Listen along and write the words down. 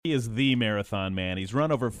He is the marathon man. He's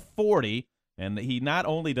run over 40, and he not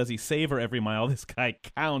only does he savor every mile, this guy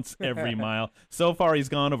counts every mile. So far, he's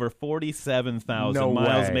gone over 47,000 No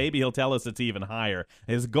miles. way. Maybe he'll tell us it's even higher.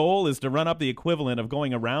 His goal is to run up the equivalent of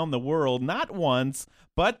going around the world, not once,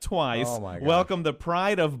 but twice. Oh, my gosh. Welcome the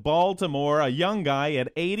pride of Baltimore, a young guy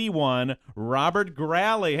at 81, Robert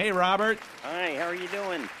Gralley. Hey, Robert. Hi, how are you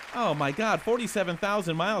doing? Oh, my God,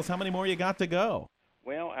 47,000 miles. How many more you got to go?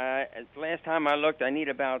 Well, last time I looked, I need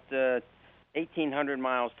about 1,800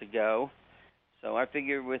 miles to go. So I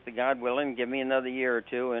figure with the God willing, give me another year or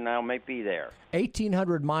two, and I might be there.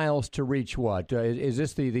 1,800 miles to reach what? Is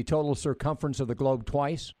this the total circumference of the globe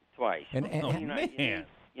twice? Twice. Oh, man.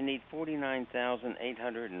 You need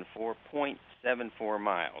 49,804.74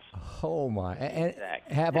 miles. Oh, my. And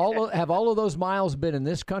Exactly. have all of those miles been in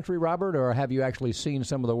this country, Robert, or have you actually seen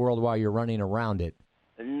some of the world while you're running around it?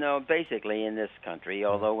 No, basically in this country,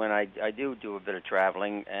 although when I do a bit of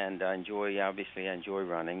traveling, and I enjoy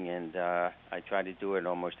running, and I try to do it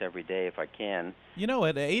almost every day if I can. You know,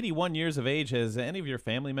 at 81 years of age, has any of your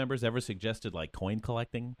family members ever suggested, like, coin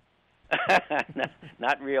collecting?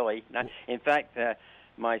 Not really. In fact,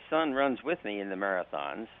 my son runs with me in the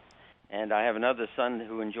marathons, and I have another son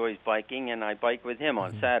who enjoys biking, and I bike with him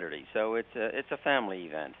on Saturday. So it's a family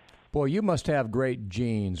event. Boy, you must have great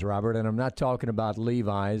genes, Robert, and I'm not talking about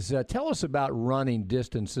Levi's. Tell us about running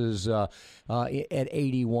distances at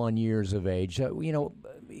 81 years of age.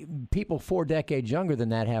 People 4 decades younger than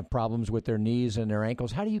that have problems with their knees and their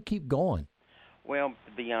ankles. How do you keep going? Well,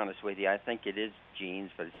 to be honest with you, I think it is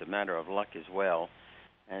genes, but it's a matter of luck as well.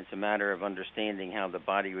 And it's a matter of understanding how the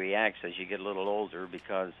body reacts as you get a little older,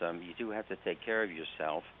 because you do have to take care of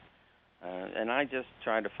yourself. And I just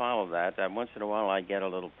try to follow that. Once in a while, I get a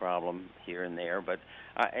little problem here and there, but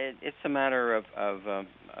it's a matter of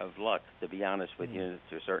luck, to be honest with you,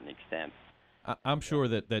 to a certain extent. I'm sure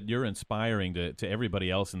that you're inspiring to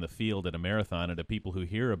everybody else in the field at a marathon and to people who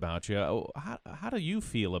hear about you. How do you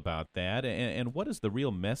feel about that, and what is the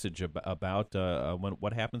real message about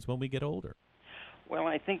what happens when we get older? Well,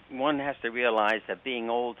 I think one has to realize that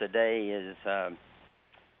being old today is...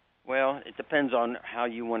 Well, it depends on how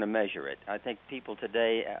you want to measure it. I think people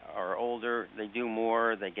today are older, they do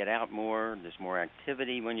more, they get out more, there's more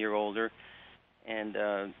activity when you're older. And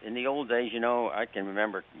in the old days, I can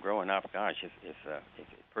remember growing up, gosh, if a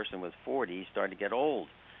person was 40, he started to get old.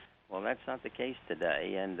 Well, that's not the case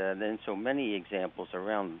today. And then so many examples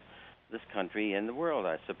around this country and the world,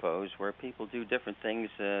 I suppose, where people do different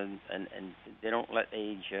things and they don't let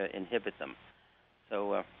age inhibit them.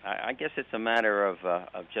 So I guess it's a matter of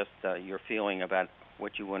just your feeling about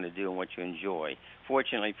what you want to do and what you enjoy.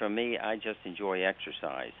 Fortunately for me, I just enjoy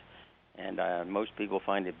exercise. And most people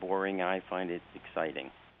find it boring. I find it exciting.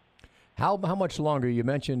 How much longer? You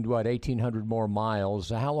mentioned, 1,800 more miles.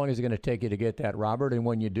 How long is it going to take you to get that, Robert? And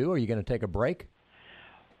when you do, are you going to take a break?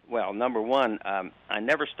 Well, number one, I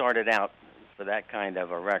never started out for that kind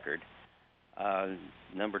of a record.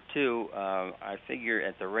 Number two, I figure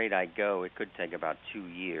at the rate I go, it could take about 2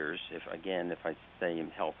 years, if I stay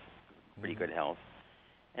in pretty good health.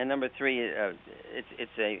 And number three,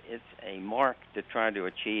 it's a mark to try to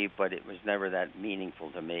achieve, but it was never that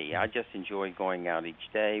meaningful to me. I just enjoy going out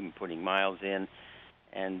each day and putting miles in,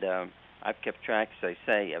 and I've kept track, as I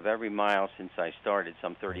say, of every mile since I started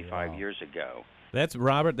some 35 years ago. That's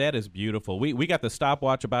Robert. That is beautiful. We got the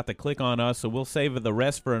stopwatch about to click on us, so we'll save the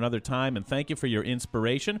rest for another time. And thank you for your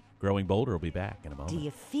inspiration. Growing Bolder will be back in a moment. Do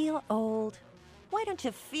you feel old? Why don't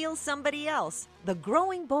you feel somebody else? The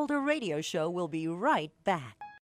Growing Bolder radio show will be right back.